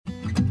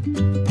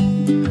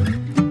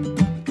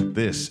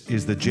This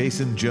is The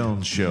Jason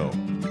Jones Show,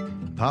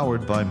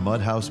 powered by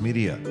Mudhouse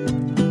Media.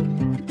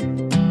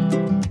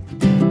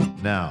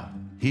 Now,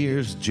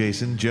 here's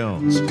Jason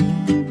Jones.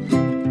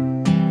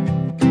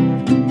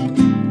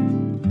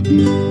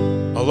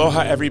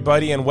 Aloha,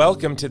 everybody, and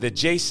welcome to The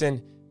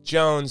Jason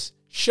Jones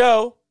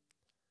Show,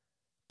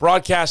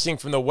 broadcasting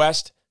from the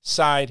west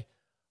side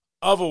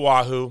of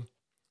Oahu.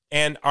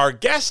 And our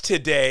guest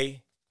today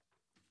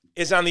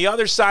is on the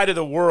other side of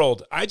the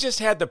world. I just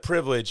had the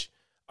privilege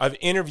of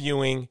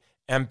interviewing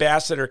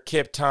Ambassador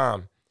Kip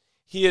Tom.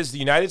 He is the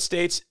United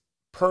States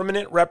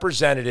Permanent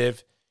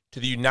Representative to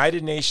the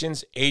United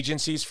Nations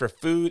Agencies for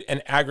Food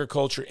and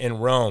Agriculture in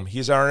Rome.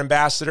 He's our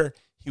ambassador.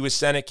 He was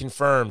Senate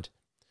confirmed.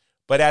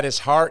 But at his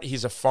heart,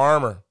 he's a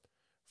farmer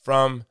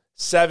from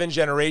 7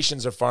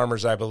 generations of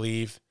farmers, I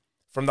believe,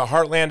 from the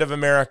heartland of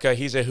America.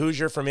 He's a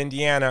Hoosier from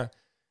Indiana.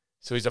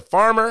 So he's a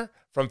farmer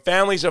from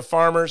family of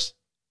farmers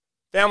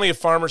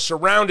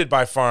surrounded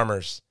by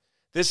farmers.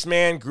 This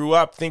man grew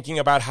up thinking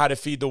about how to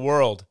feed the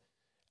world,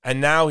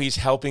 and now he's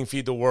helping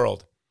feed the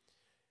world.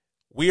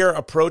 We are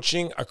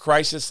approaching a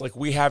crisis like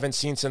we haven't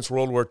seen since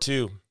World War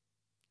II,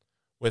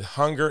 with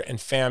hunger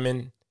and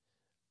famine,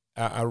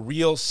 a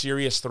real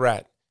serious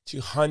threat to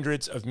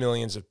hundreds of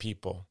millions of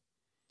people.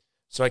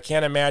 So I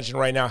can't imagine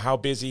right now how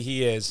busy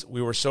he is.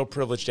 We were so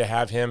privileged to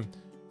have him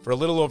for a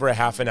little over a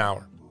half an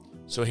hour.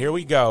 So here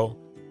we go,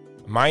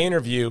 my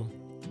interview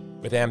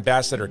with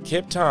Ambassador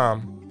Kip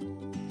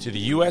Tom to the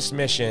U.S.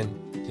 mission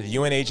to the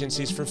UN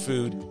Agencies for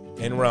Food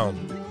in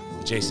Rome,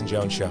 The Jason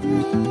Jones Show.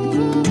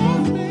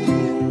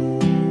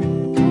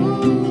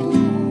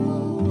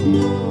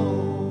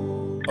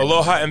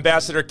 Aloha,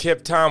 Ambassador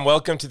Kip Tom.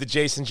 Welcome to The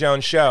Jason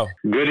Jones Show.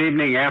 Good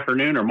evening,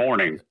 afternoon, or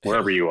morning,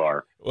 wherever you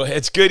are. Well,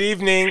 it's good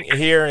evening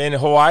here in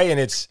Hawaii, and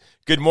it's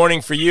good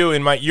morning for you.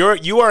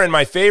 You are in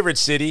my favorite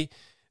city,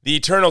 the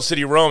Eternal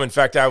City, Rome. In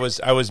fact, I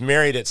was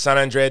married at San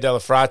Andrea della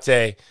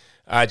Frate,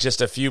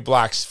 just a few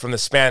blocks from the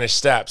Spanish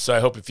Steps. So I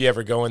hope if you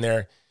ever go in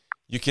there,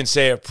 you can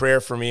say a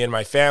prayer for me and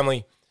my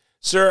family.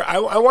 Sir, I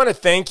want to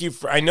thank you.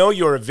 I know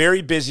you're a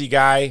very busy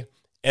guy,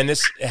 and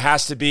this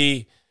has to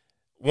be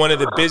one of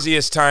the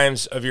busiest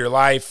times of your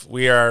life.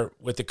 We are,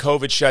 with the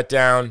COVID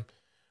shutdown,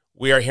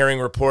 we are hearing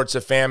reports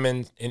of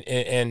famine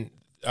and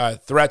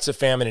threats of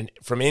famine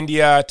from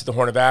India to the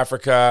Horn of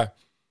Africa,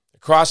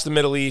 across the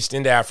Middle East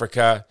into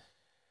Africa.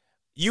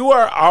 You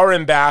are our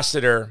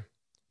ambassador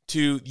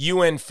to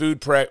UN food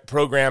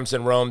programs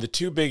in Rome, the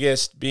two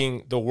biggest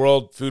being the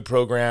World Food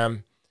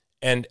Program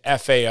and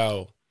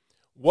FAO.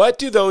 What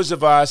do those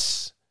of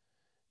us,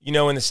 in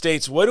the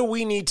States, what do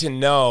we need to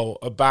know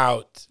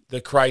about the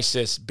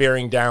crisis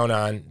bearing down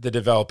on the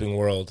developing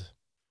world?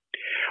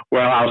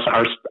 Well,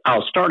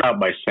 I'll start out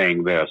by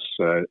saying this.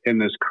 In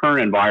this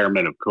current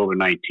environment of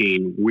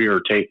COVID-19, we are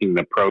taking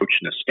the approach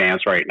and a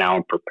stance right now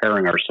and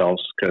preparing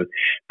ourselves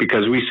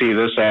because we see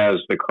this as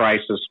the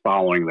crisis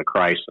following the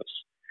crisis.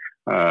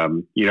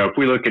 If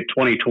we look at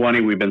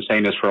 2020, we've been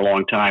saying this for a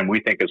long time.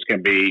 We think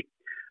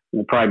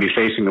we'll probably be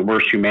facing the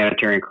worst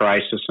humanitarian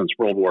crisis since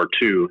World War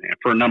II, and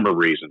for a number of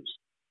reasons.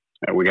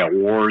 We got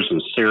wars in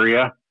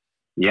Syria,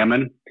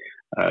 Yemen,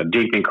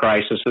 deepening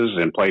crises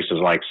in places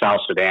like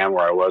South Sudan,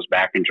 where I was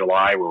back in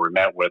July, where we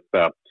met with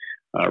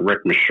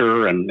Riek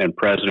Machar and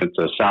President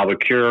Salva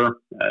Kiir,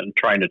 and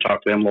trying to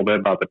talk to them a little bit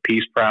about the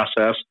peace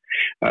process.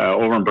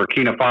 Over in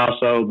Burkina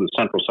Faso, the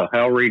Central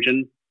Sahel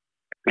region.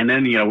 And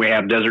then, we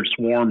have desert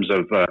swarms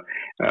of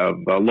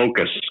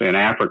locusts in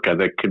Africa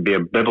that could be a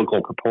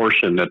biblical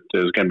proportion that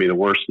is going to be the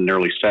worst in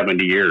nearly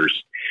 70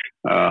 years.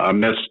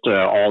 Amidst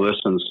all this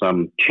and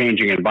some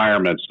changing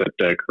environments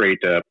that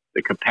create the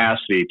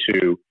capacity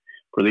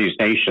for these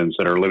nations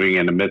that are living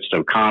in the midst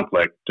of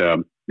conflict,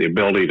 the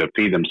ability to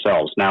feed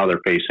themselves. Now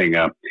they're facing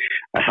a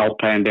health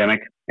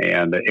pandemic,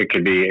 and it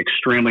could be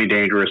extremely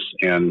dangerous,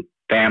 and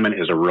famine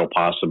is a real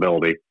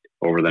possibility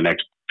over the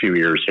next few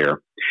years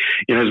here.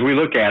 As we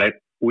look at it,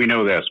 we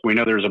know this. We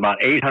know there's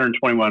about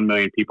 821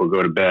 million people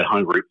go to bed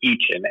hungry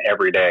each and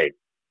every day.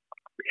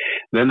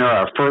 Then there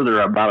are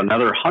further about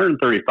another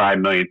 135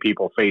 million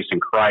people facing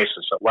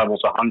crisis at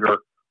levels of hunger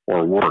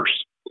or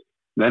worse.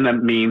 Then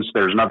that means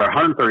there's another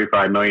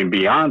 135 million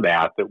beyond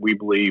that we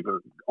believe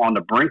are on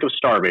the brink of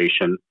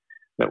starvation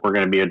that we're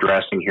going to be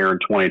addressing here in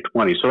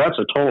 2020. So that's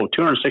a total of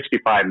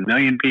 265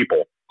 million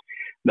people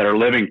that are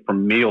living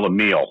from meal to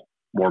meal,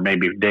 or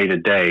maybe day to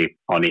day,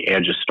 on the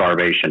edge of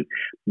starvation.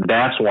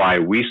 That's why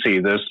we see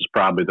this as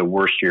probably the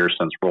worst year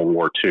since World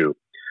War II.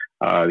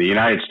 The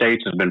United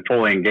States has been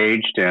fully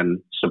engaged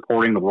in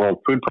supporting the World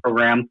Food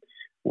Program.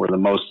 We're the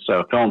most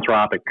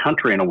philanthropic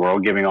country in the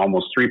world, giving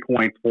almost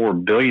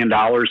 $3.4 billion in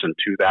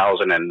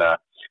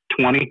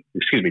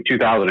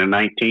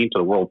 2019 to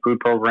the World Food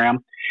Program.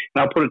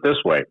 And I'll put it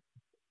this way.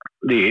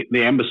 The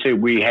embassy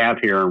we have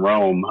here in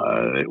Rome,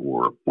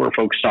 we're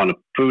focused on the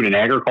Food and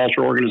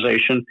Agriculture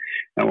Organization,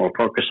 and we're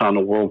focused on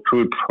the World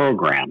Food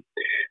Program.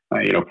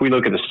 If we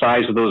look at the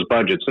size of those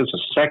budgets, it's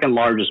the second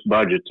largest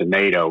budget to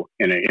NATO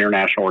and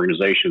international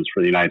organizations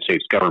for the United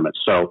States government.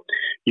 So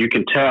you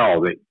can tell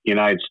that the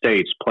United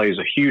States plays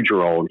a huge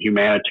role in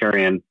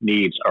humanitarian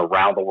needs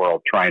around the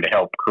world, trying to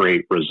help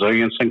create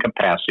resilience and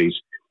capacities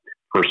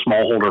for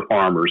smallholder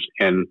farmers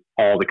in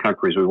all the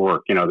countries we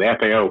work. The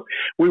FAO,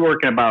 we work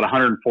in about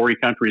 140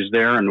 countries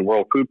there, and the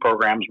World Food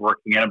Program is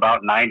working in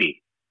about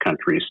 90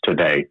 countries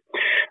today.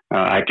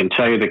 I can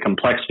tell you the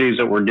complexities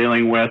that we're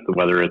dealing with,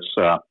 whether it's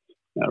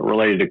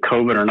related to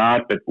COVID or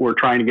not, but we're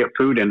trying to get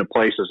food into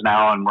places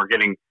now, and we're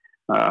getting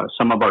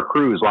some of our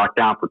crews locked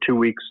down for 2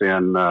 weeks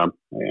in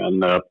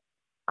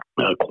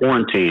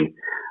quarantine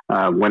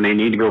when they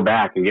need to go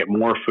back and get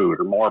more food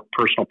or more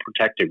personal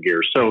protective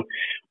gear. So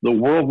the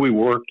world we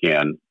work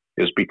in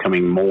is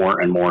becoming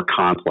more and more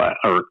complex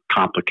or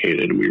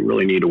complicated, and we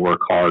really need to work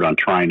hard on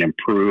trying to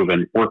improve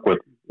and work with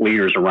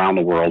leaders around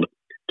the world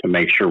to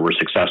make sure we're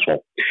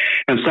successful.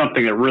 And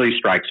something that really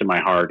strikes in my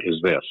heart is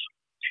this.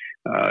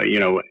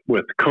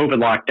 With COVID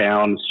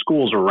lockdown,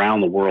 schools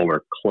around the world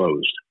are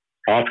closed.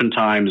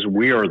 Oftentimes,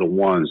 we are the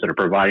ones that are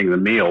providing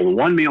the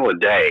one meal a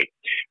day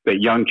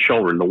that young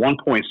children, the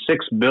 1.6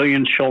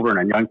 billion children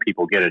and young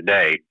people get a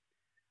day,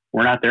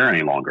 we're not there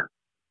any longer.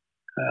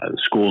 The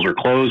schools are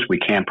closed. We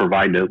can't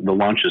provide the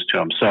lunches to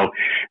them. So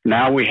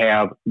now we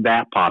have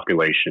that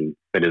population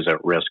that is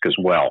at risk as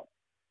well.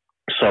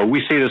 So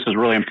we see this as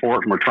really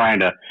important. We're trying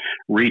to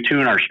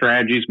retune our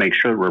strategies, make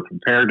sure that we're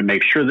prepared to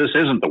make sure this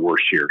isn't the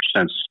worst year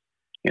since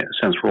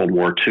World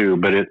War II,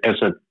 but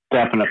it's a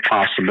definite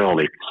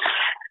possibility.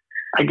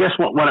 I guess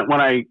when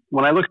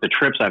I look at the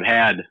trips I've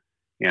had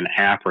in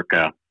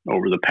Africa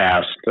over the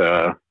past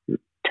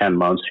 10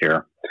 months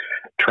here,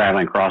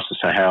 traveling across the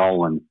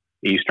Sahel and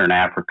Eastern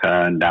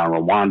Africa and down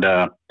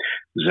Rwanda,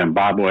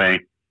 Zimbabwe,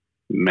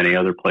 many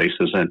other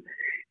places, and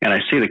I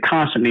see the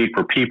constant need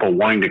for people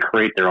wanting to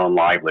create their own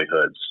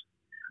livelihoods,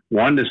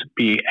 wanting to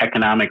be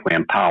economically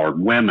empowered,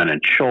 women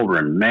and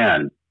children,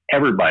 men,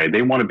 everybody.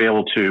 They want to be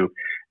able to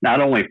not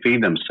only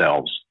feed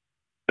themselves,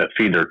 but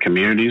feed their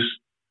communities,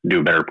 do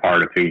a better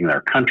part of feeding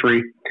their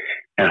country,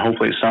 and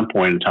hopefully at some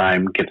point in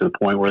time get to the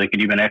point where they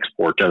could even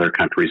export to other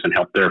countries and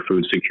help their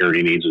food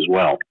security needs as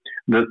well.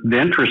 The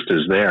interest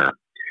is there,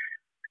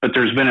 but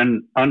there's been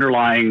an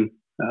underlying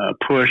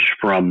push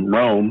from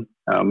Rome,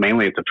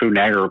 mainly at the Food and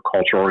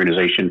Agriculture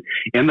Organization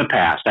in the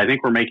past. I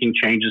think we're making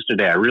changes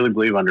today. I really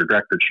believe under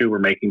Director Chu we're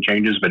making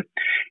changes, but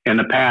in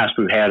the past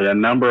we've had a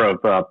number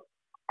of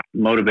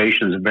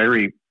motivations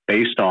very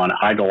based on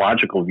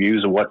ideological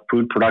views of what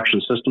food production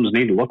systems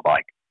need to look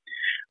like.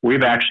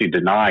 We've actually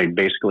denied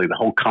basically the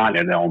whole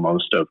continent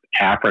almost of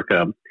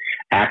Africa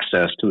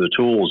access to the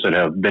tools that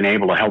have been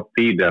able to help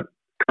feed the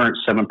current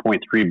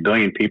 7.3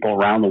 billion people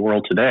around the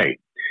world today.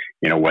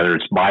 Whether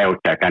it's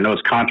biotech, I know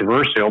it's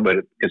controversial, but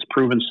it's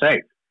proven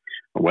safe.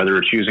 Or whether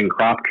it's using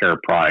crop care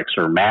products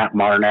or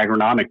modern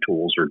agronomic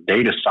tools or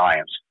data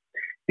science.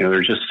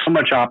 There's just so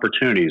much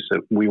opportunities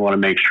that we want to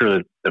make sure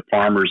that the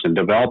farmers in the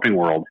developing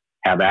world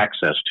have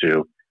access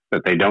to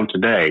that they don't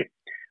today.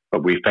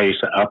 But we face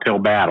an uphill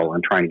battle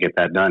in trying to get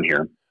that done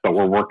here. But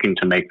we're working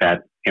to make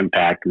that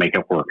impact, make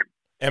it work.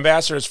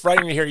 Ambassador, it's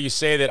frightening to hear you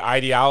say that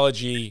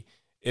ideology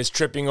is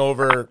tripping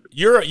over.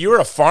 You're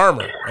a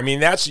farmer. I mean,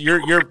 that's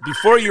you're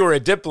before you were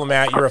a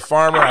diplomat, you're a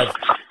farmer.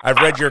 I've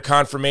read your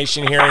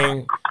confirmation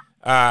hearing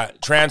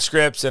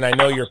transcripts, and I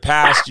know your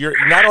past. You're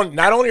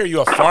not only are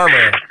you a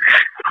farmer,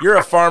 you're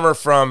a farmer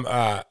from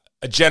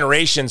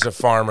generations of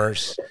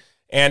farmers,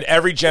 and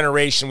every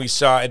generation we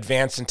saw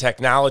advance in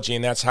technology,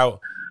 and that's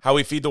how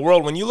we feed the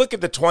world. When you look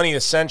at the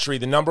 20th century,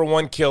 the number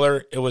one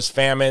killer, it was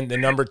famine. The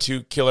number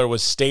two killer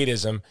was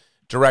statism,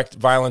 direct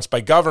violence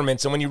by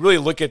governments. And when you really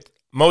look at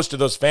most of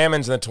those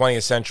famines in the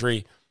 20th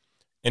century,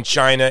 in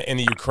China, in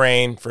the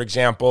Ukraine, for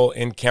example,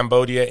 in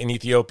Cambodia, in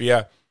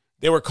Ethiopia,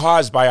 they were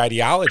caused by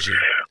ideology.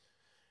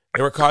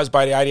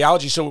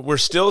 So we're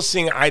still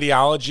seeing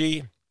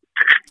ideology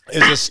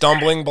as a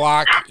stumbling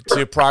block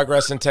to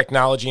progress in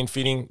technology and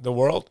feeding the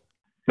world?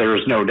 There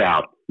is no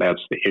doubt that's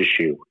the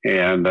issue.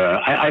 And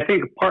I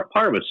think part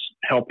of it's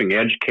helping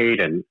educate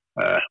and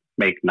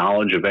make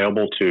knowledge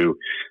available to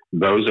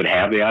those that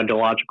have the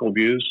ideological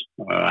views.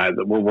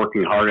 We're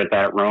working hard at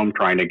that, Rome,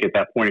 trying to get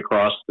that point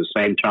across at the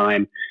same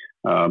time,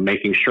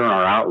 making sure in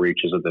our outreach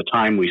is at the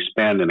time we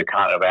spend in the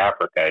continent of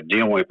Africa,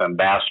 dealing with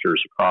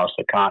ambassadors across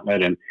the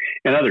continent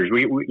and others.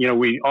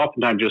 We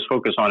oftentimes just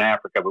focus on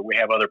Africa, but we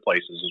have other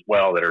places as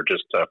well that are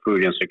just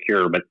food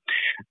insecure. But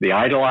the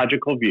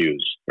ideological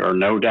views, there are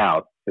no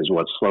doubt, is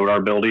what slowed our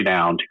ability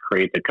down to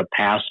create the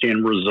capacity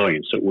and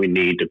resilience that we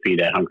need to feed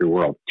that hungry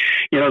world.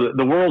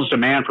 The world's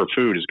demand for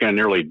food is going to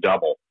nearly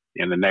double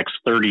in the next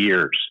 30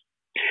 years.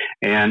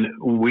 And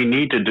we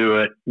need to do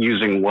it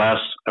using less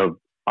of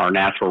our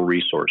natural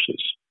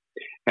resources.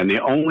 And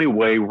the only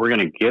way we're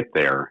going to get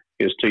there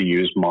is to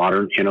use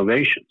modern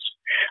innovations.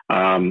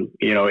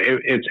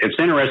 It's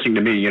interesting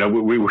to me,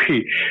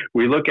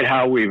 we look at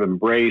how we've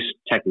embraced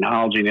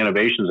technology and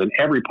innovations in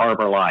every part of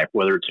our life,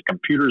 whether it's the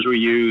computers we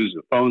use,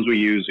 the phones we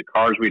use, the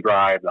cars we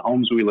drive, the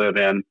homes we live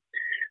in.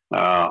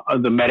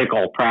 the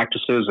medical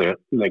practices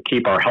that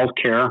keep our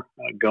healthcare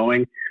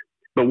going.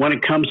 But when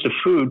it comes to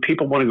food,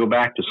 people want to go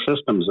back to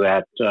systems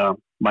that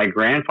my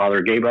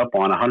grandfather gave up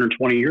on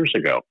 120 years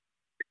ago.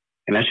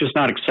 And that's just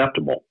not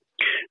acceptable.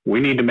 We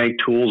need to make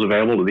tools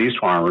available to these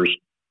farmers,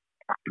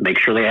 make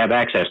sure they have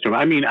access to them.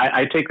 I mean,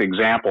 I take the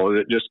example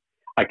that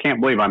I can't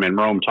believe I'm in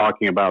Rome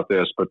talking about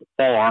this, but the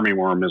fall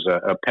armyworm is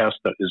a pest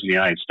that is in the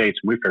United States,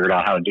 and we figured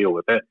out how to deal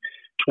with it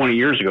 20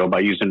 years ago by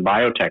using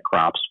biotech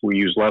crops. We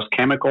use less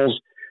chemicals,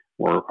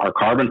 or our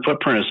carbon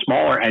footprint is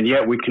smaller, and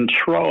yet we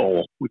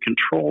control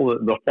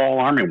the fall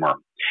armyworm.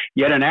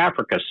 Yet in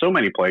Africa, so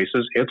many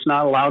places, it's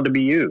not allowed to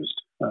be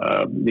used.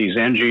 These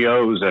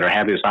NGOs that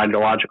have these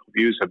ideological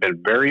views have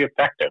been very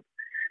effective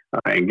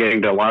in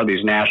getting to a lot of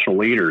these national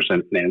leaders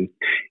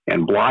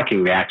and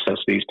blocking the access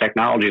to these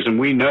technologies. And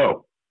we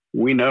know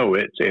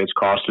it's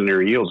costing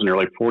their yields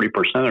nearly 40%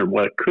 of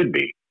what it could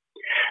be.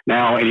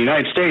 Now, in the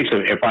United States,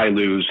 if I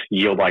lose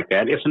yield like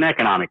that, it's an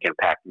economic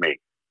impact to me.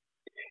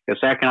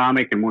 It's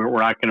economic, and we're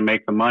not going to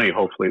make the money,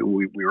 hopefully,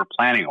 we were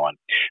planning on.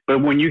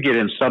 But when you get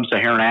in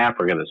sub-Saharan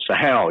Africa, the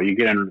Sahel, you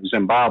get in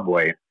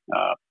Zimbabwe,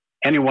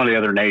 any one of the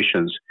other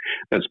nations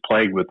that's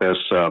plagued with this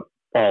fall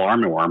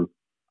armyworm,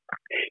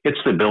 it's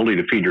the ability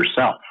to feed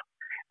yourself.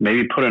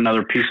 Maybe put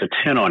another piece of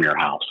tin on your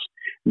house.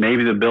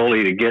 Maybe the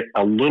ability to get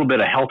a little bit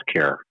of health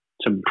care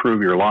to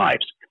improve your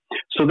lives.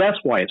 So that's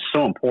why it's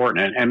so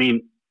important. And I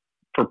mean,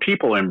 for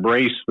people to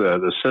embrace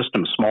the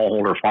system,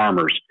 smallholder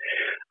farmers,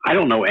 I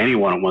don't know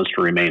anyone that wants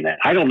to remain that.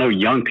 I don't know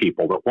young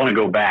people that want to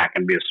go back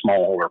and be a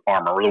smallholder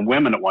farmer, or the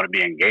women that want to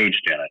be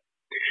engaged in it.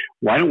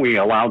 Why don't we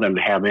allow them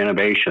to have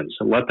innovations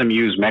and let them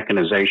use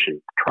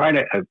mechanization, try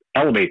to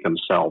elevate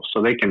themselves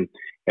so they can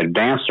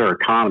advance their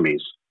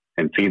economies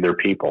and feed their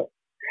people?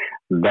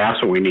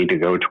 That's what we need to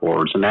go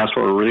towards. And that's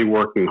what we're really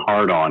working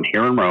hard on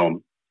here in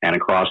Rome and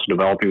across the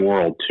developing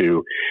world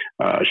to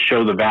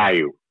show the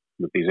value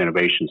that these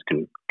innovations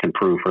can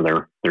prove for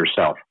their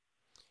self.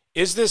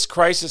 Is this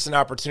crisis an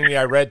opportunity?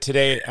 I read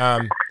today,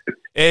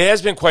 it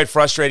has been quite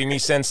frustrating me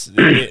since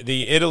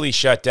the Italy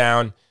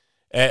shutdown.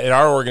 At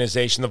our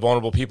organization, the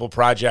Vulnerable People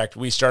Project,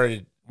 we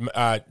started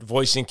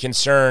voicing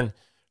concern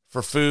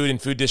for food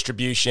and food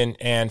distribution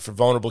and for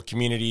vulnerable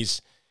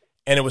communities.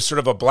 And it was sort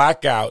of a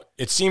blackout.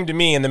 It seemed to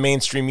me in the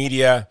mainstream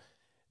media,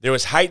 there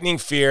was heightening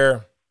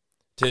fear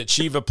to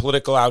achieve a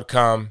political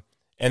outcome,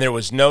 and there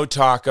was no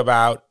talk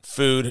about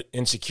food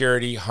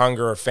insecurity,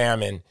 hunger, or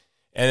famine.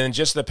 And in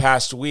just the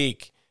past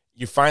week,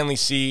 you finally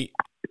see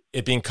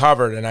it being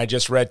covered. And I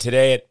just read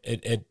today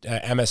at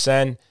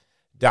MSN.com,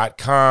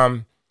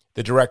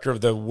 the director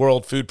of the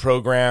World Food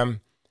Program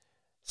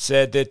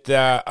said that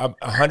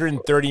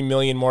 130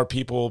 million more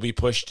people will be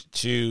pushed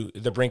to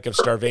the brink of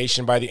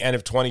starvation by the end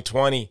of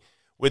 2020.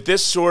 With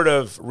this sort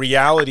of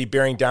reality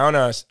bearing down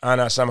on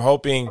us, I'm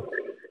hoping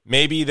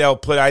maybe they'll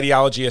put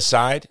ideology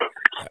aside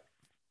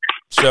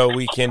so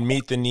we can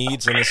meet the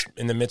needs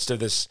in the midst of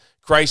this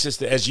crisis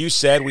that, as you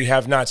said, we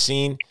have not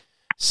seen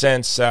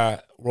since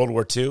World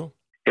War II.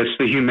 It's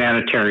the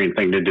humanitarian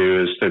thing to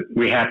do, is that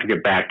we have to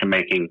get back to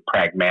making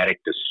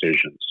pragmatic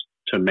decisions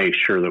to make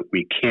sure that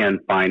we can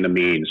find the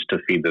means to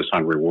feed this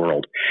hungry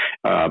world.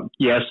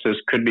 Yes, this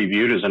could be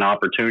viewed as an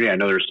opportunity. I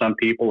know there's some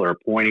people that are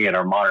pointing at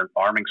our modern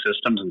farming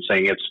systems and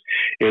saying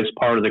it's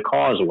part of the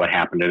cause of what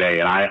happened today.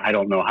 And I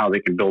don't know how they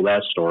can build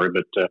that story,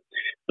 but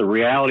the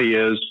reality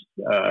is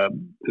the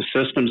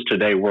systems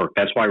today work.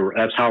 That's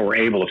how we're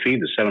able to feed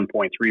the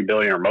 7.3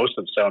 billion, or most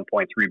of the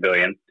 7.3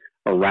 billion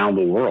around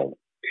the world.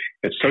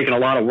 It's taken a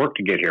lot of work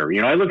to get here.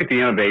 You know, I look at the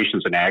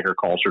innovations in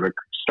agriculture that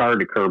started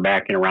to occur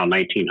back in around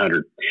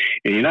 1900.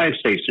 In the United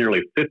States,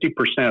 nearly 50%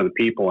 of the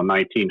people in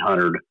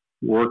 1900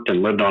 worked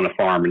and lived on a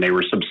farm, and they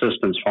were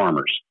subsistence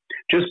farmers,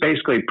 just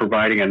basically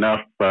providing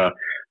enough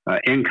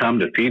income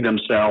to feed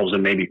themselves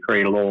and maybe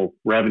create a little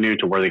revenue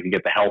to where they could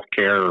get the health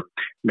care or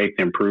make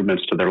the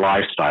improvements to their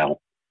lifestyle.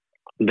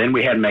 Then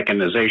we had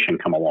mechanization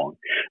come along.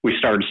 We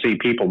started to see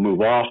people move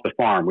off the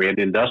farm. We had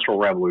the Industrial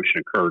Revolution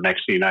occur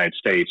next to the United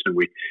States, and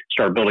we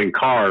started building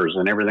cars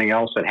and everything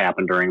else that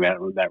happened during that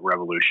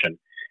revolution.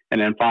 And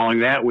then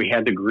following that, we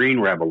had the Green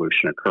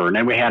Revolution occur. And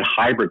then we had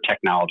hybrid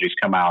technologies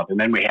come out. And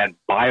then we had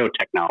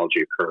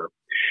biotechnology occur.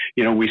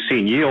 You know, we've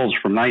seen yields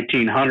from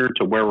 1900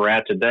 to where we're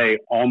at today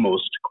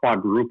almost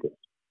quadruple.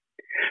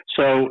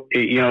 So,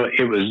 you know,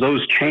 it was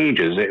those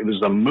changes. It was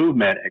the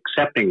movement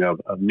accepting of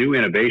new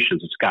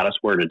innovations that's got us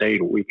where today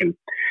we can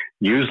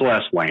use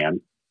less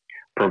land,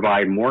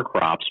 provide more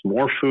crops,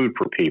 more food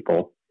for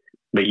people,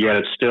 but yet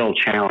it's still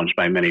challenged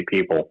by many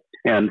people.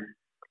 And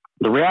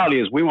the reality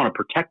is we want to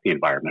protect the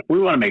environment. We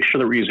want to make sure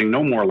that we're using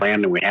no more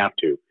land than we have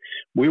to.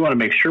 We want to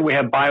make sure we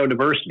have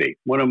biodiversity.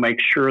 We want to make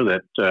sure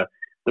that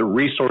the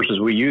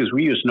resources we use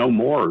no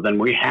more than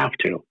we have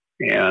to.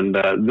 And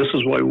this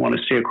is what we want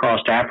to see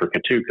across Africa,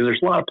 too, because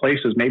there's a lot of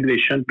places maybe they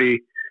shouldn't be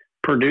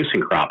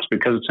producing crops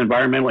because it's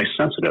environmentally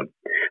sensitive.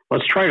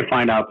 Let's try to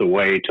find out the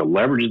way to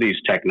leverage these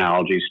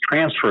technologies,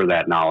 transfer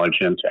that knowledge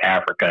into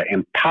Africa,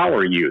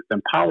 empower youth,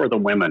 empower the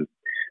women,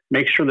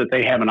 make sure that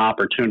they have an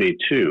opportunity,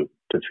 too,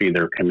 to feed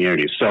their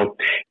communities. So,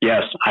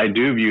 yes, I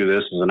do view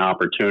this as an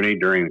opportunity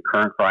during the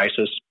current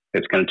crisis.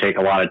 It's going to take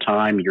a lot of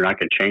time. You're not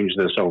going to change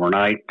this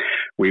overnight.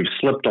 We've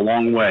slipped a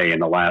long way in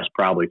the last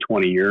probably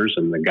 20 years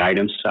in the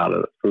guidance out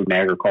of the Food and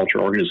Agriculture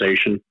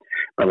Organization.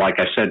 But like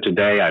I said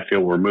today, I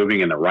feel we're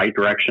moving in the right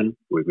direction.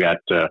 We've got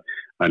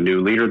a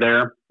new leader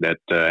there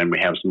and we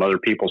have some other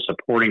people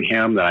supporting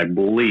him that I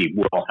believe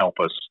will help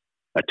us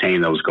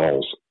attain those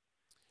goals.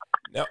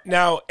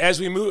 Now, as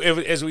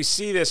we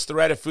see this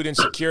threat of food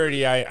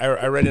insecurity,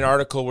 I read an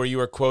article where you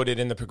were quoted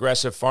in the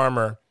Progressive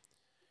Farmer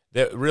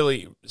that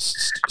really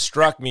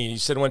struck me. You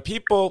said, when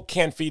people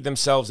can't feed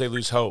themselves, they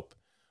lose hope.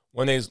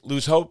 When they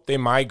lose hope, they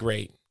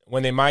migrate.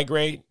 When they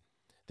migrate,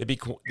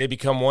 they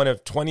become one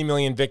of 20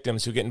 million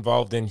victims who get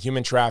involved in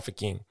human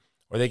trafficking,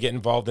 or they get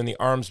involved in the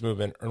arms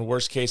movement, or in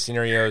worst case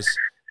scenarios,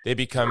 they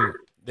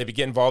get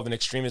involved in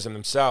extremism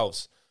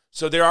themselves.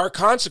 So there are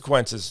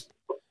consequences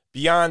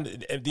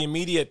beyond the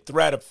immediate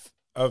threat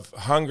of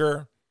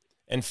hunger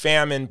and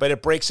famine, but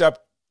it breaks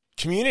up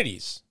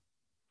communities.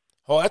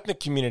 Whole ethnic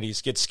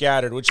communities get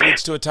scattered, which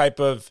leads to a type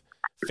of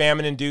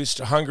famine-induced,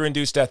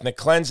 hunger-induced ethnic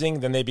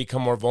cleansing. Then they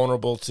become more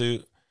vulnerable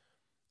to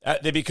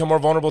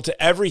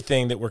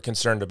everything that we're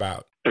concerned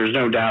about. There's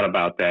no doubt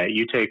about that.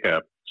 You take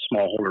a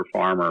smallholder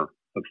farmer,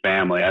 a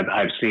family.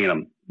 I've seen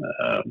them,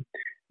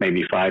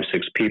 maybe 5-6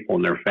 people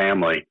in their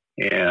family,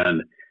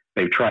 and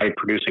they've tried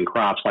producing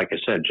crops, like I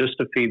said, just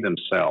to feed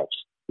themselves.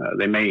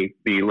 They may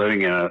be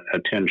living in a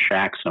tin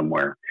shack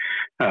somewhere,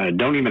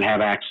 don't even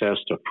have access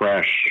to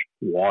fresh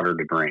water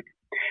to drink,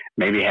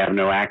 maybe have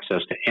no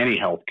access to any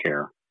health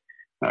care.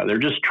 They're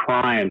just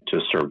trying to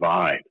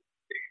survive.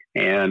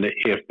 And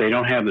if they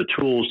don't have the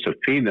tools to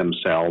feed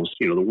themselves,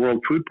 the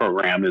World Food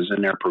Program is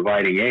in there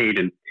providing aid.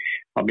 And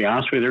I'll be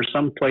honest with you, there's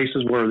some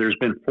places where there's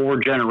been 4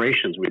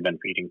 generations we've been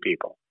feeding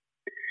people.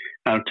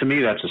 Now, to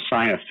me, that's a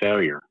sign of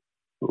failure.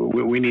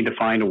 We need to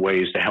find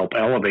ways to help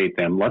elevate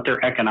them, let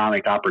their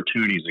economic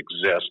opportunities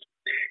exist,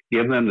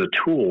 give them the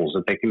tools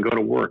that they can go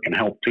to work and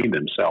help feed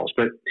themselves.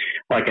 But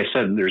like I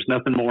said, there's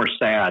nothing more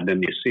sad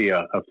than you see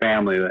a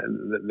family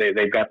that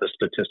they've got the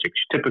statistics.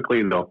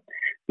 Typically,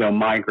 they'll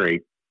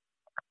migrate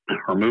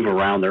or move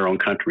around their own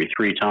country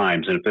 3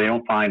 times. And if they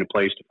don't find a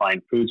place to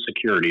find food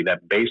security,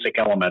 that basic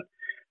element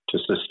to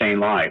sustain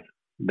life,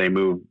 they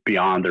move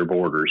beyond their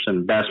borders.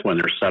 And that's when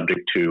they're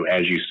subject to,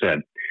 as you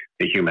said,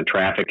 the human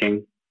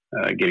trafficking,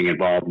 getting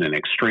involved in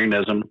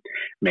extremism,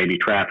 maybe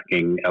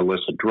trafficking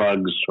illicit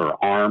drugs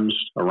or arms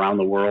around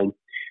the world.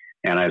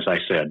 And as I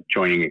said,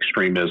 joining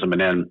extremism.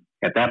 And then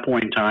at that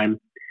point in time,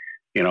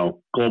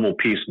 global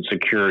peace and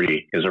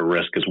security is at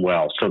risk as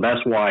well. So that's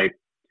why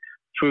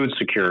food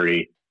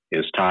security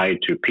is tied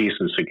to peace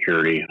and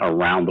security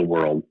around the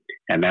world.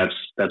 And that's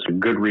a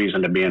good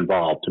reason to be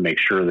involved, to make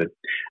sure that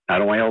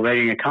not only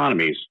elevating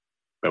economies,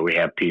 but we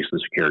have peace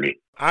and security.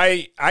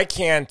 I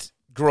can't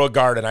grow a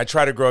garden. I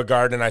try to grow a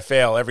garden. I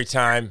fail every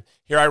time.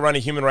 Here I run a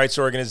human rights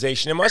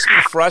organization. It must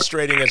be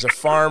frustrating as a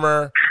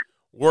farmer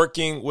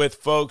working with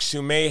folks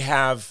who may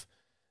have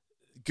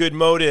good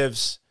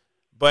motives,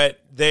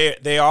 but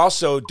they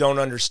also don't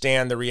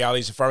understand the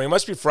realities of farming. It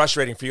must be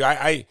frustrating for you.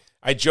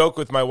 I joke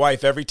with my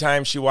wife every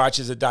time she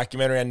watches a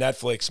documentary on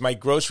Netflix, my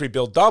grocery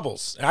bill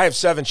doubles. I have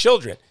 7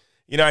 children.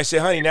 I say,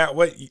 honey, now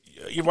what?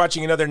 You're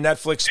watching another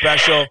Netflix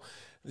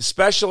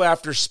special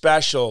after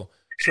special,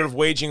 sort of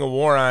waging a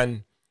war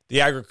on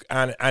the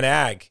on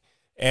ag.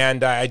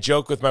 And I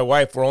joke with my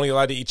wife, we're only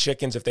allowed to eat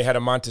chickens if they had a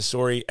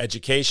Montessori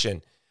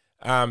education.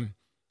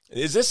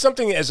 Is this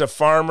something, as a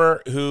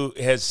farmer who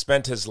has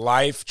spent his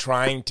life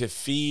trying to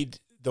feed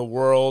the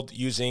world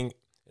using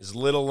as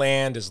little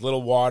land, as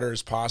little water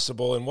as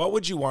possible? And what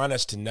would you want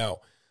us to know?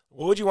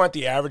 What would you want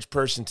the average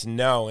person to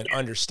know and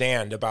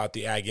understand about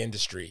the ag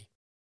industry?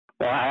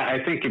 Well, I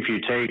think if you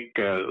take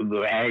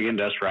the ag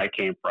industry I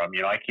came from,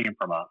 I came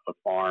from a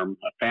farm,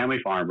 a family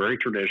farm, very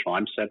traditional.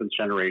 I'm 7th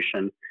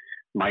generation.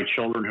 My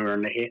children who are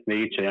in the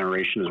 8th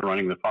generation is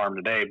running the farm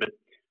today. But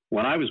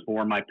when I was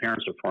born, my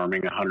parents were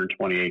farming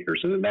 120 acres.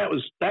 And that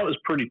was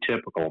pretty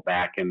typical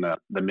back in the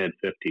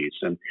mid-50s.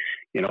 And,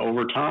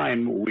 over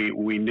time,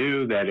 we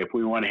knew that if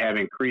we want to have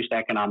increased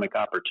economic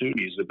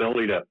opportunities, the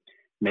ability to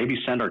maybe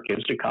send our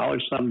kids to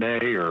college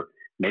someday, or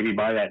maybe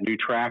buy that new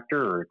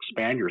tractor, or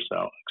expand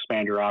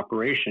your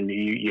operation,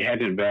 you had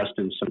to invest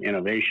in some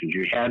innovations.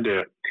 You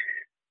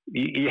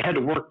had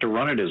to work to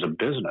run it as a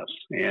business.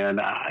 And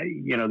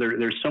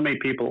there's so many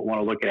people that want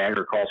to look at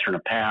agriculture in the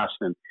past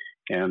and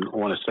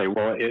want to say,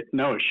 well,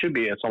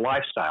 it's a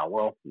lifestyle.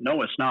 Well,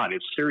 no, it's not.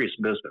 It's serious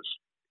business.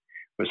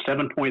 With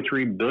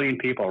 7.3 billion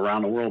people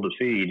around the world to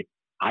feed,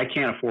 I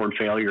can't afford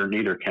failure,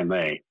 neither can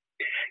they.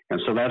 And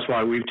so that's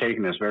why we've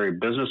taken this very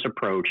business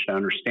approach to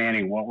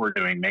understanding what we're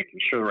doing, making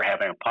sure we're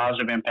having a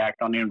positive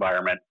impact on the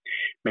environment,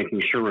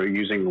 making sure we're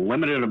using a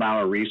limited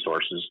amount of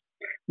resources.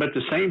 But at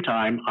the same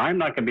time, I'm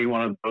not going to be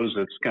one of those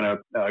that's going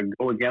to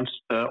go against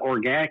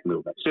organic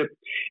movements.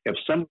 If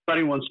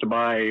somebody wants to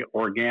buy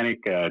organic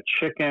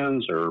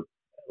chickens or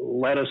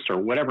lettuce or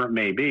whatever it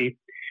may be,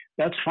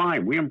 that's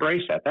fine. We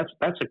embrace that.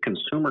 That's a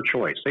consumer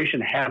choice. They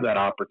should have that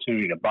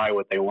opportunity to buy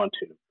what they want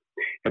to.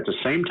 At the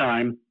same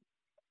time,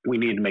 we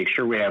need to make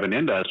sure we have an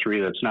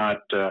industry that's not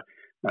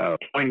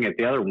pointing at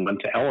the other one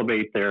to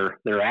elevate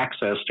their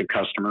access to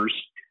customers,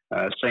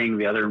 saying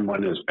the other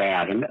one is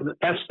bad. And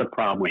that's the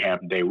problem we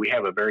have today. We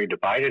have a very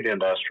divided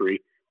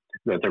industry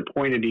that they're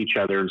pointing at each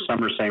other, and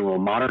some are saying, well,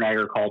 modern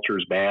agriculture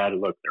is bad.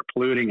 Look, they're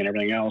polluting and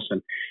everything else.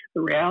 And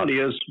the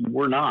reality is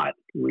we're not.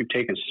 We've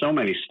taken so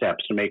many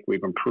steps to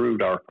we've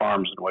improved our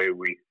farms and the way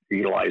we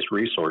utilize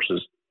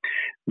resources.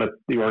 But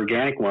the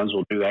organic ones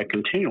will do that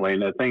continually.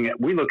 And the thing,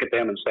 we look at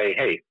them and say,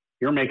 hey,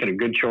 you're making a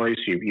good choice.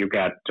 You've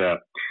got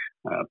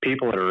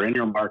people that are in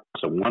your market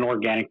that want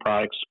organic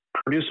products,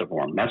 produce it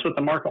for them. That's what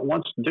the market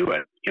wants to do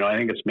it. I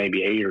think it's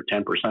maybe 8 or 10%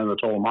 of the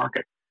total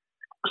market.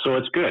 So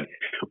it's good.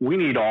 We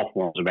need all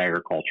forms of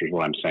agriculture is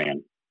what I'm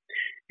saying.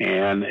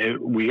 And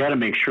we got to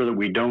make sure that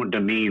we don't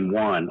demean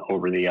one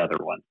over the other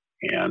one.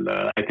 And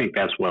I think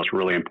that's what's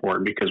really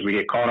important, because we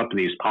get caught up in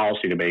these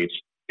policy debates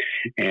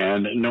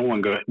and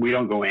we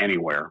don't go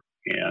anywhere.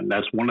 And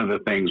that's one of the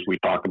things we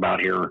talk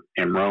about here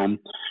in Rome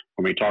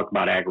when we talk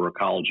about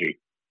agroecology.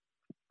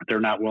 They're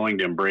not willing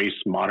to embrace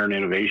modern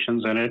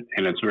innovations in it,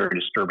 and it's very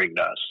disturbing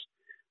to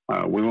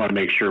us. We want to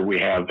make sure we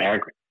have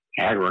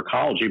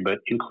agroecology, but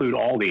include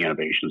all the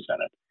innovations in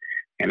it.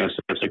 And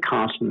it's a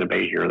constant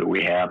debate here that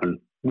we have, and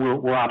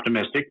we're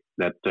optimistic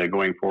that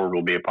going forward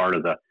will be a part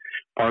of the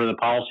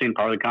policy and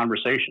part of the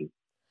conversation.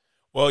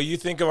 Well, you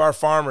think of our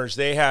farmers;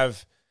 they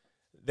have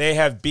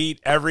beat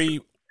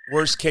every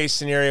worst case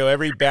scenario,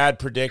 every bad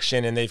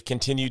prediction, and they've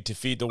continued to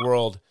feed the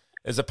world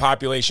as the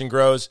population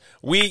grows.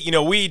 We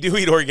do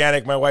eat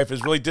organic. My wife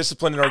is really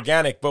disciplined in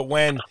organic, but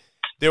when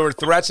there were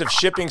threats of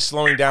shipping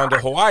slowing down to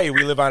Hawaii,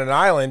 we live on an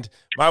island,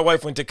 my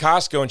wife went to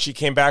Costco and she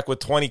came back with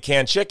 20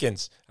 canned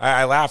chickens.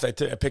 I laughed. I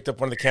picked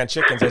up one of the canned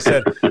chickens. I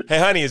said, hey,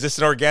 honey, is this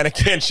an organic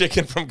canned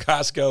chicken from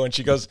Costco? And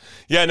she goes,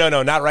 yeah, no,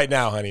 not right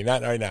now, honey,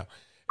 not right now.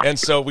 And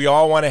so we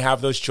all want to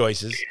have those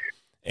choices,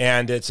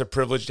 and it's a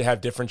privilege to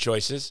have different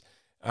choices.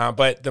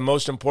 But the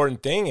most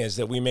important thing is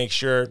that we make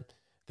sure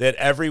that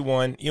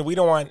everyone, we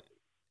don't want,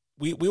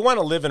 we want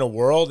to live in a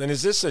world. And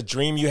is this a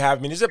dream you have?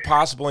 I mean, is it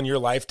possible in your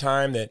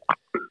lifetime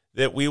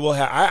that we will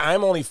have,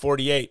 I'm only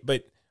 48,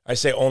 but I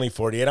say only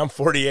 48, I'm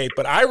 48.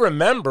 But I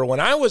remember when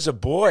I was a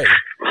boy,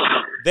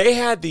 they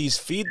had these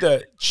Feed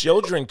the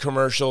Children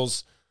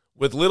commercials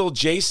with little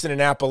Jason in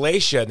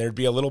Appalachia. And there'd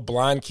be a little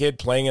blonde kid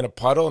playing in a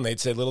puddle, and they'd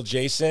say, little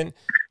Jason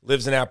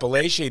lives in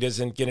Appalachia. He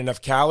doesn't get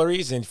enough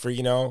calories. And for,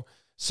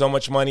 so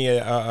much money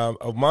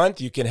a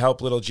month, you can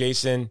help little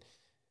Jason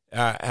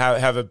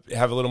have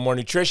a little more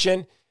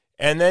nutrition.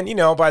 And then,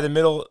 by the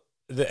middle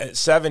of the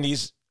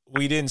 70s,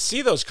 we didn't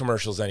see those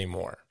commercials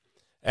anymore.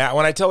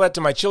 When I tell that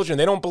to my children,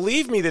 they don't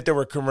believe me that there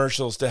were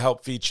commercials to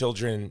help feed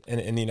children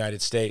in the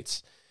United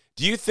States.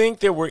 Do you think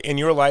that in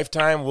your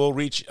lifetime, we'll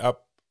reach a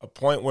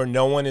point where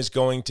no one is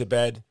going to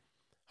bed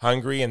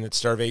hungry and that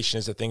starvation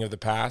is a thing of the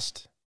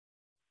past?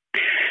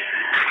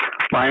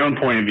 My own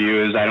point of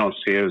view is I don't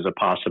see it as a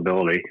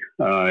possibility.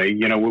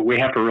 We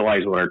have to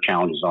realize what our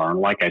challenges are. And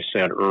like I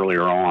said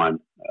earlier on,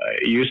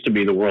 it used to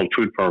be the World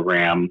Food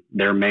Program.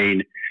 Their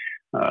main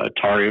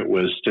target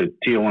was to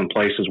deal in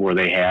places where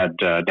they had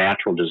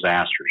natural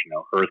disasters,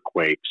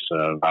 earthquakes,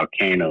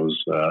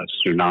 volcanoes,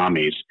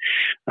 tsunamis.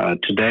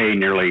 Today,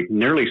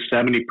 nearly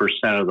 70%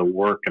 of the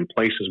work in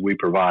places we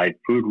provide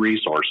food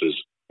resources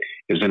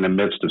is in the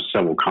midst of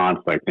civil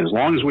conflict. And as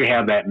long as we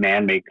have that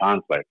man-made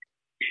conflict,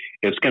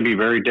 it's going to be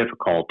very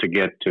difficult to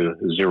get to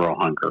zero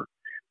hunger.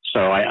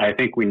 So I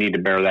think we need to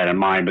bear that in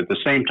mind. But at the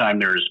same time,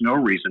 there is no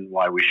reason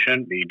why we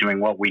shouldn't be doing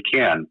what we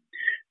can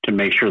to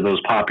make sure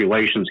those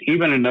populations,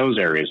 even in those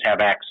areas,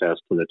 have access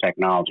to the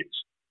technologies.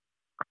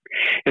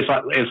 It's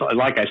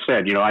like I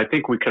said, I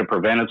think we could have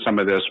prevented some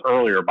of this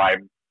earlier by,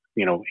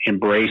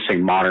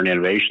 embracing modern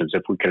innovations.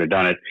 If we could have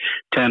done it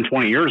 10,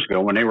 20 years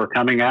ago when they were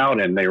coming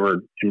out and they were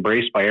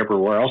embraced by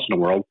everywhere else in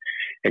the world,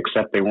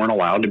 except they weren't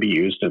allowed to be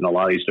used in a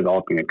lot of these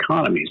developing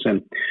economies.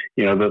 And,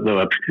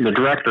 the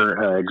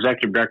director,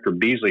 Executive Director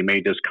Beasley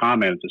made this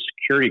comment at the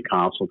Security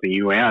Council at the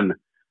UN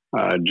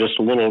just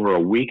a little over a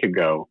week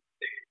ago.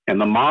 And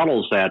the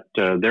models that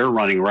they're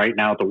running right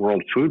now at the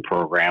World Food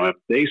Program, if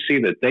they see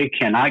that they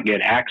cannot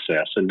get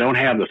access and don't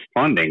have the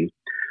funding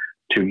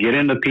to get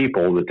into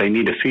people that they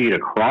need to feed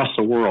across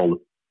the world,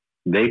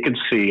 they could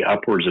see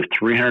upwards of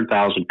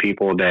 300,000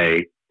 people a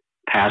day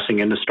passing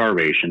into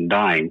starvation,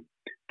 dying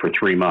for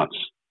 3 months.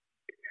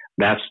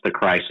 That's the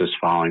crisis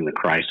following the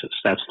crisis.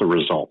 That's the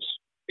results.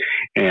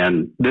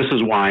 And this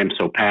is why I'm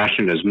so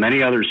passionate, as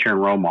many others here in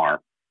Rome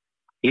are.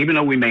 Even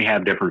though we may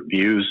have different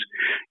views,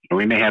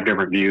 we may have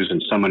different views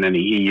than someone in the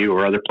EU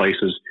or other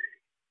places,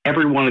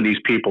 every one of these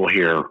people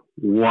here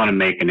want to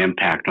make an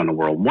impact on the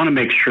world, want to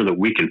make sure that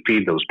we can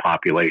feed those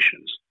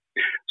populations.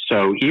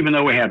 So even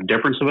though we have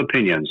difference of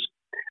opinions,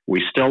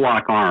 we still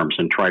lock arms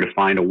and try to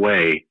find a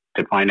way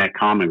to find that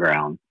common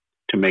ground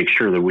to make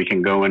sure that we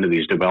can go into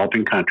these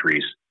developing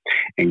countries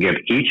and give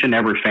each and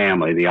every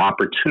family the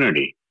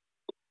opportunity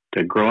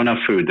to grow enough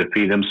food to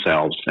feed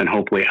themselves and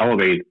hopefully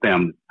elevate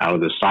them out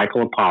of the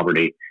cycle of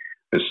poverty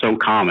that's so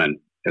common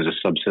as a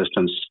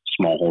subsistence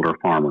smallholder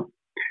farmer.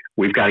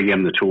 We've got to give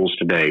them the tools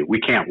today.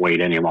 We can't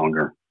wait any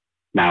longer.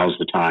 Now's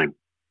the time.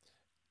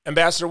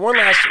 Ambassador, one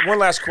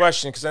last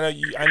question, because I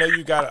know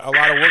you got a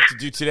lot of work to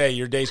do today.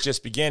 Your day's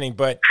just beginning,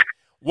 but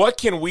what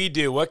can we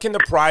do? What can the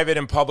private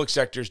and public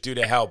sectors do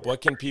to help?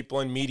 What can people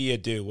in media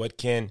do? What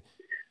can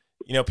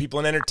people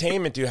in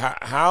entertainment do?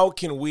 How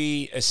can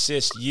we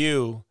assist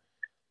you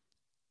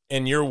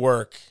in your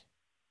work?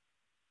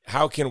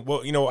 How can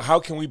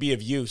we be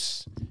of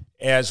use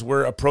as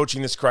we're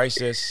approaching this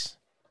crisis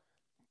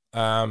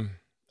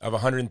of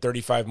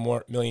 135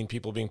 million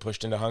people being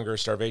pushed into hunger or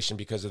starvation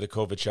because of the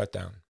COVID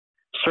shutdown?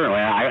 Certainly,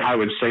 I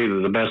would say that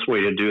the best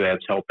way to do that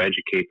is help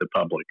educate the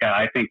public.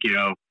 I think,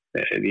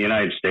 the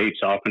United States,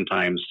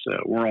 oftentimes,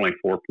 we're only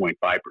 4.5%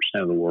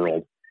 of the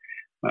world.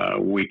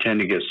 We tend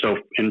to get so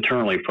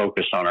internally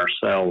focused on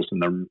ourselves,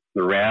 and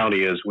the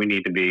reality is we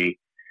need to be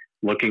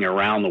looking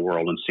around the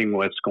world and seeing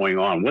what's going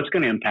on. What's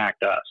going to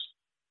impact us?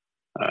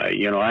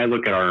 I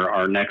look at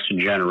our next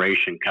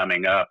generation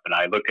coming up, and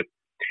I look at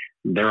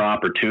their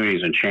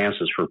opportunities and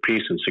chances for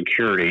peace and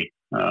security.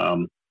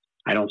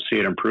 I don't see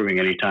it improving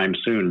anytime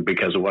soon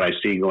because of what I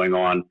see going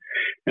on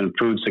in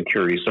food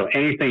security. So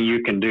anything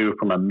you can do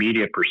from a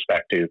media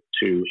perspective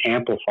to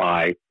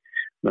amplify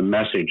the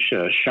message,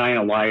 shine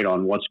a light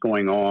on what's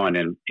going on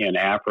in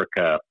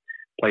Africa,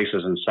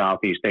 places in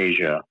Southeast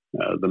Asia,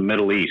 the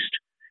Middle East,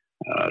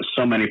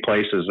 so many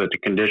places that the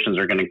conditions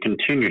are going to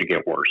continue to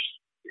get worse.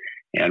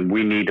 And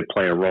we need to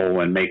play a role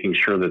in making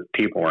sure that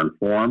people are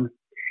informed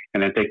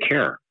and that they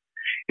care.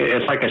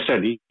 It's like I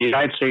said, the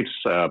United States,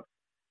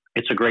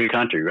 it's a great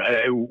country.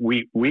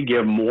 We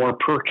give more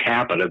per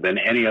capita than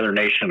any other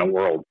nation in the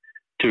world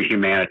to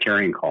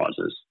humanitarian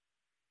causes.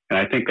 And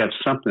I think that's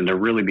something to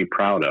really be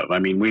proud of. I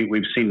mean,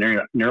 we've seen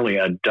nearly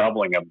a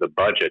doubling of the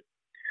budget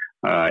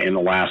in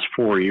the last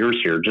 4 years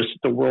here, just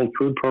at the World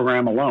Food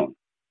Program alone.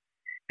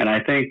 And I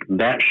think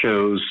that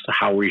shows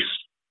how we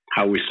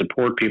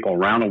support people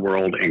around the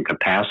world in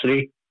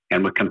capacity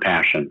and with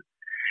compassion.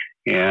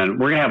 And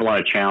we're going to have a lot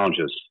of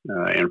challenges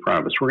in front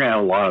of us. We're going to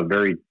have a lot of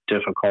very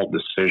difficult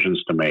decisions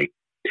to make.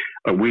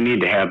 But we need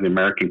to have the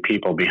American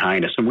people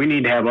behind us. And we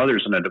need to have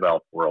others in the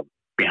developed world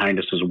behind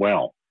us as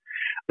well.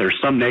 There's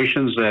some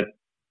nations that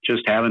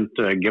just haven't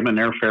given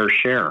their fair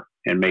share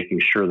in making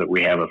sure that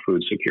we have a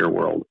food secure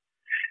world.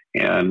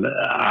 And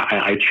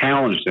I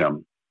challenge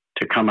them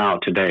to come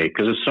out today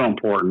because it's so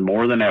important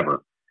more than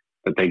ever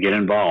that they get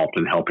involved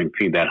in helping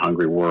feed that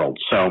hungry world.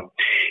 So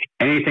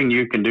anything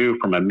you can do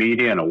from a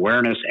media and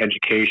awareness,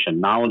 education,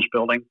 knowledge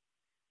building,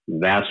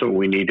 that's what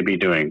we need to be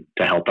doing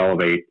to help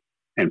elevate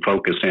and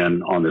focus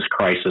in on this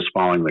crisis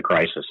following the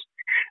crisis,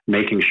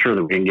 making sure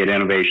that we can get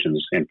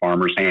innovations in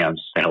farmers'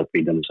 hands to help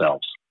feed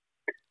themselves.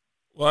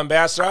 Well,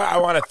 Ambassador, I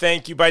want to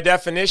thank you. By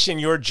definition,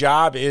 your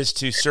job is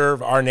to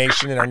serve our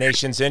nation and our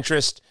nation's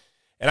interest.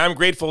 And I'm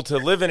grateful to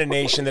live in a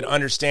nation that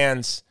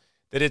understands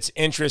that its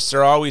interests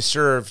are always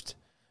served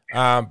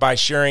by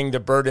sharing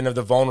the burden of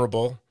the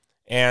vulnerable.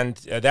 And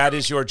that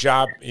is your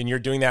job, and you're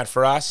doing that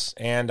for us.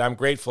 And I'm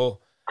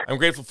grateful. I'm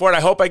grateful for it. I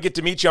hope I get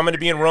to meet you. I'm going to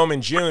be in Rome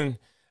in June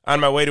on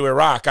my way to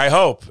Iraq. I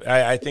hope.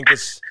 I think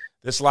this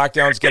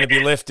lockdown is going to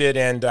be lifted,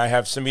 and I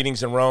have some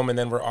meetings in Rome, and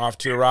then we're off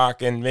to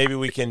Iraq. And maybe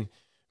we can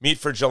meet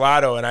for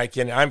gelato,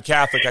 and I'm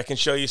Catholic. I can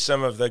show you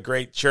some of the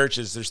great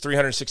churches. There's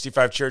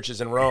 365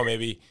 churches in Rome.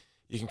 Maybe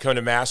you can come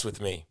to Mass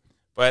with me.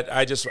 But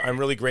I'm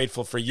really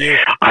grateful for you.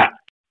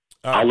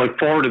 I look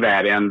forward to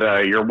that, and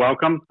you're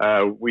welcome.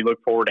 We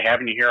look forward to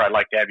having you here. I'd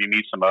like to have you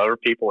meet some other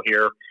people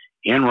here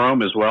in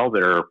Rome as well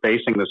that are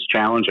facing this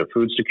challenge of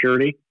food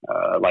security.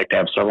 I'd like to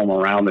have several of them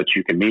around that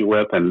you can meet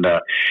with and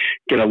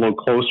get a little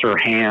closer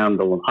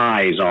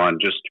eyes on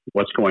just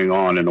what's going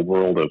on in the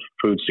world of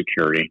food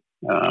security.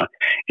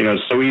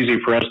 It's so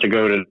easy for us to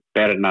go to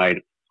bed at night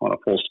on a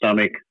full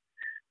stomach,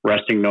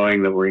 resting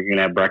knowing that we're going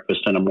to have breakfast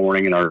in the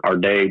morning and our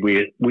day.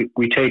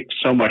 We take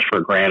so much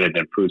for granted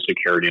in food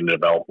security in the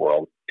developed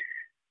world.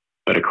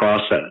 But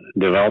across the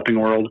developing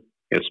world,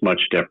 it's much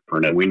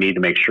different, and we need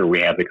to make sure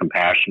we have the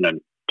compassion and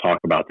talk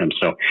about them.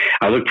 So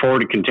I look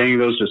forward to continuing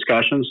those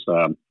discussions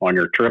on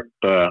your trip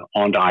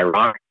on to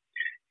Iraq,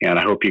 and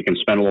I hope you can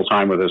spend a little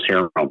time with us here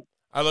in Rome.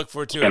 I look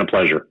forward to it. It's been a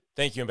pleasure.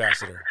 Thank you,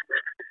 Ambassador.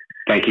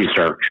 Thank you,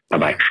 sir.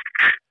 Bye-bye.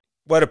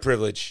 What a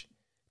privilege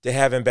to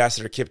have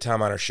Ambassador Kip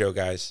Tom on our show,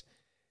 guys.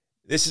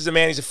 This is a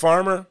man, he's a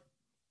farmer.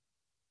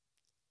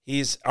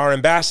 He's our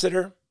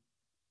ambassador.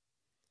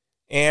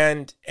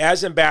 And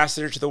as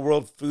ambassador to the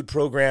World Food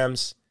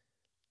Programs,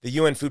 the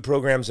UN food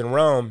programs in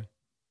Rome,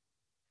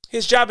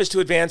 his job is to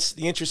advance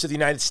the interests of the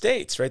United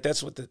States, right?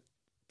 That's what the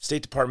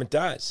State Department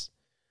does.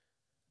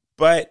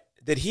 But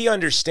that he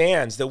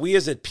understands, that we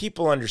as a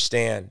people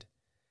understand,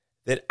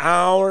 that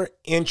our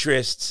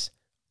interests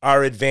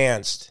are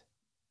advanced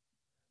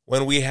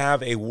when we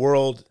have a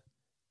world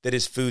that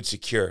is food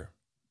secure.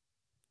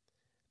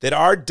 That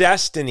our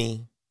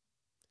destiny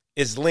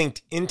is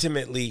linked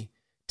intimately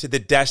to the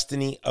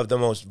destiny of the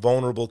most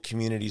vulnerable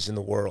communities in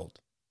the world.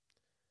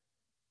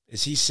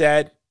 As he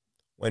said,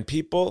 when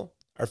people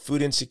are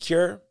food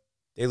insecure,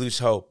 they lose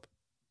hope.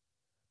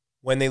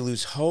 When they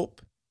lose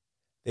hope,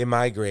 they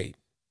migrate.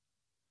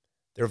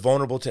 They're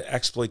vulnerable to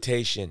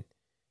exploitation,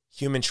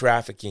 human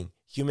trafficking,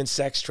 human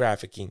sex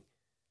trafficking.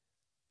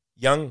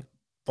 Young,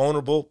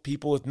 vulnerable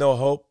people with no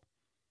hope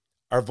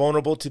are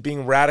vulnerable to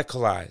being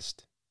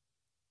radicalized.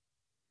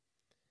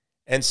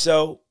 And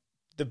so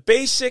the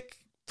basic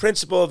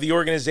principle of the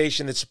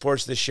organization that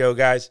supports this show,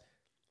 guys,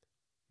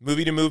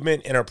 Movie to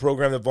Movement, and our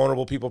program, the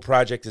Vulnerable People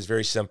Project, is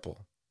very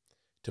simple: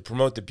 to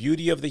promote the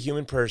beauty of the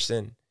human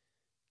person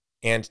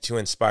and to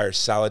inspire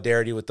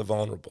solidarity with the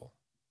vulnerable.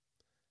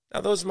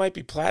 Now, those might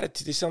be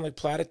platitudes. They sound like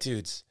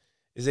platitudes.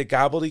 Is it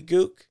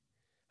gobbledygook?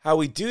 How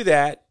we do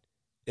that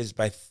is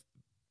by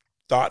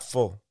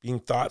being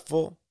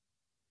thoughtful,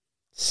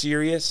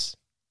 serious,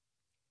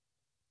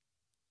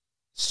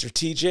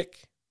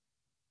 strategic,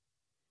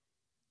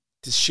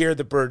 to share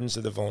the burdens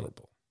of the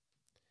vulnerable.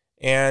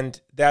 And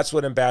that's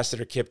what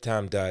Ambassador Kip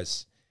Tom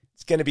does.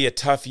 It's going to be a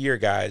tough year,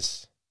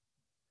 guys.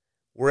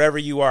 Wherever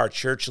you are,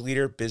 church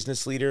leader,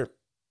 business leader,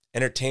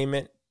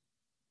 entertainment,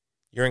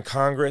 you're in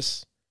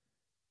Congress,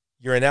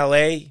 you're in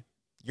LA,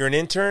 you're an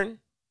intern,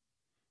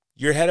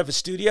 you're head of a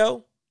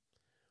studio,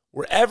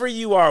 wherever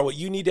you are, what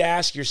you need to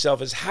ask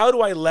yourself is, how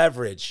do I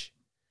leverage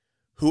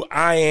who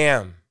I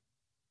am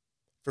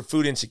for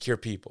food insecure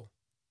people?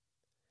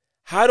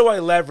 How do I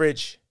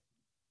leverage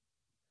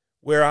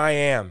where I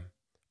am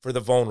for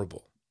the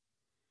vulnerable?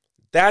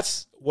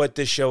 That's what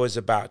this show is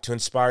about, to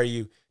inspire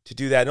you to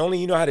do that. And only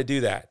you know how to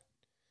do that.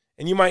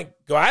 And you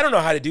might go, I don't know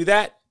how to do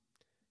that.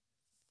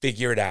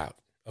 Figure it out,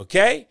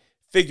 okay?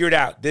 Figure it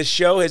out. This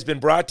show has been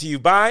brought to you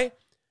by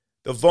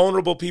the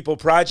Vulnerable People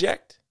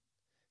Project,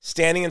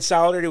 standing in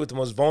solidarity with the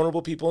most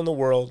vulnerable people in the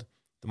world,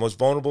 the most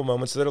vulnerable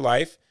moments of their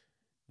life.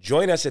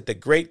 Join us at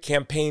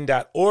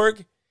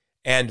thegreatcampaign.org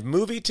and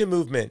Movie to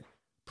Movement,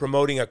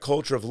 promoting a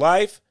culture of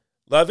life,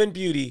 love, and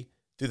beauty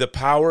through the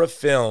power of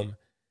film.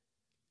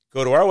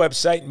 Go to our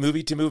website,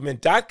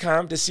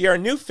 movietomovement.com, to see our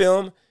new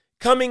film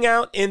coming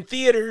out in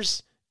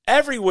theaters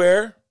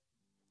everywhere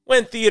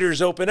when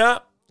theaters open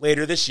up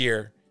later this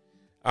year.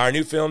 Our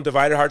new film,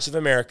 Divided Hearts of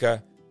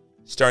America,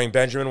 starring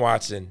Benjamin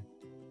Watson.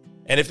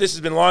 And if this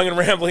has been long and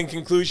rambling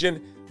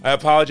conclusion, I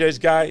apologize,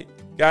 guys.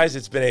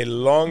 It's been a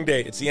long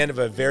day. It's the end of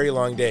a very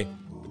long day.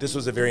 But this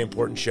was a very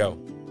important show.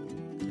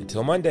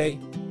 Until Monday,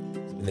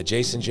 it's been the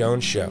Jason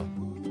Jones Show.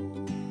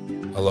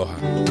 Aloha.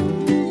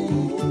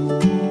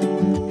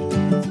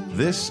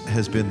 This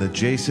has been the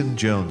Jason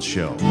Jones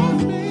Show,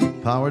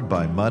 powered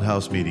by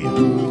Mudhouse Media.